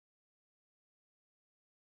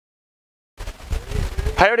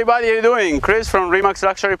Hi everybody, how are you doing? Chris from REMAX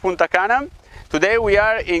Luxury Punta Cana. Today we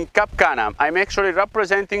are in Cap Cana. I'm actually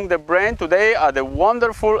representing the brand today at the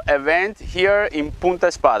wonderful event here in Punta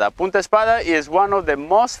Espada. Punta Espada is one of the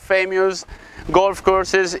most famous golf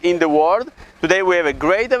courses in the world. Today we have a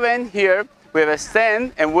great event here. We have a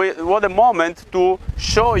stand and what a moment to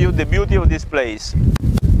show you the beauty of this place.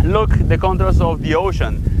 Look the contrast of the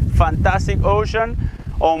ocean. Fantastic ocean.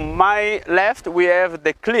 On my left we have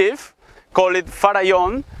the cliff, call it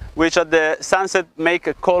Farallon, which at the sunset make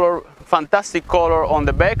a color, fantastic color on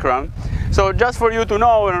the background. So just for you to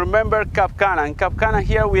know and remember Cap Cana. In Cap Cana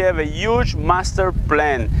here we have a huge master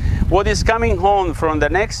plan. What is coming home from the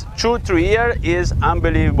next 2-3 years is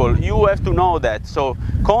unbelievable. You have to know that. So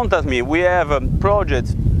contact me. We have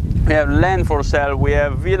projects, we have land for sale, we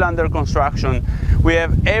have villa under construction, we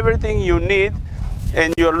have everything you need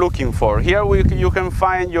and you're looking for. Here you can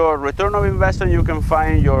find your return of investment, you can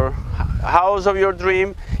find your house of your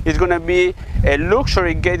dream. It's going to be a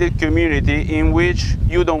luxury gated community in which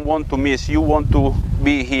you don't want to miss, you want to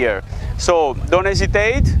be here. So don't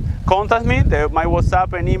hesitate, contact me. My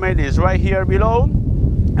WhatsApp and email is right here below.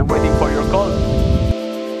 I'm waiting for your call.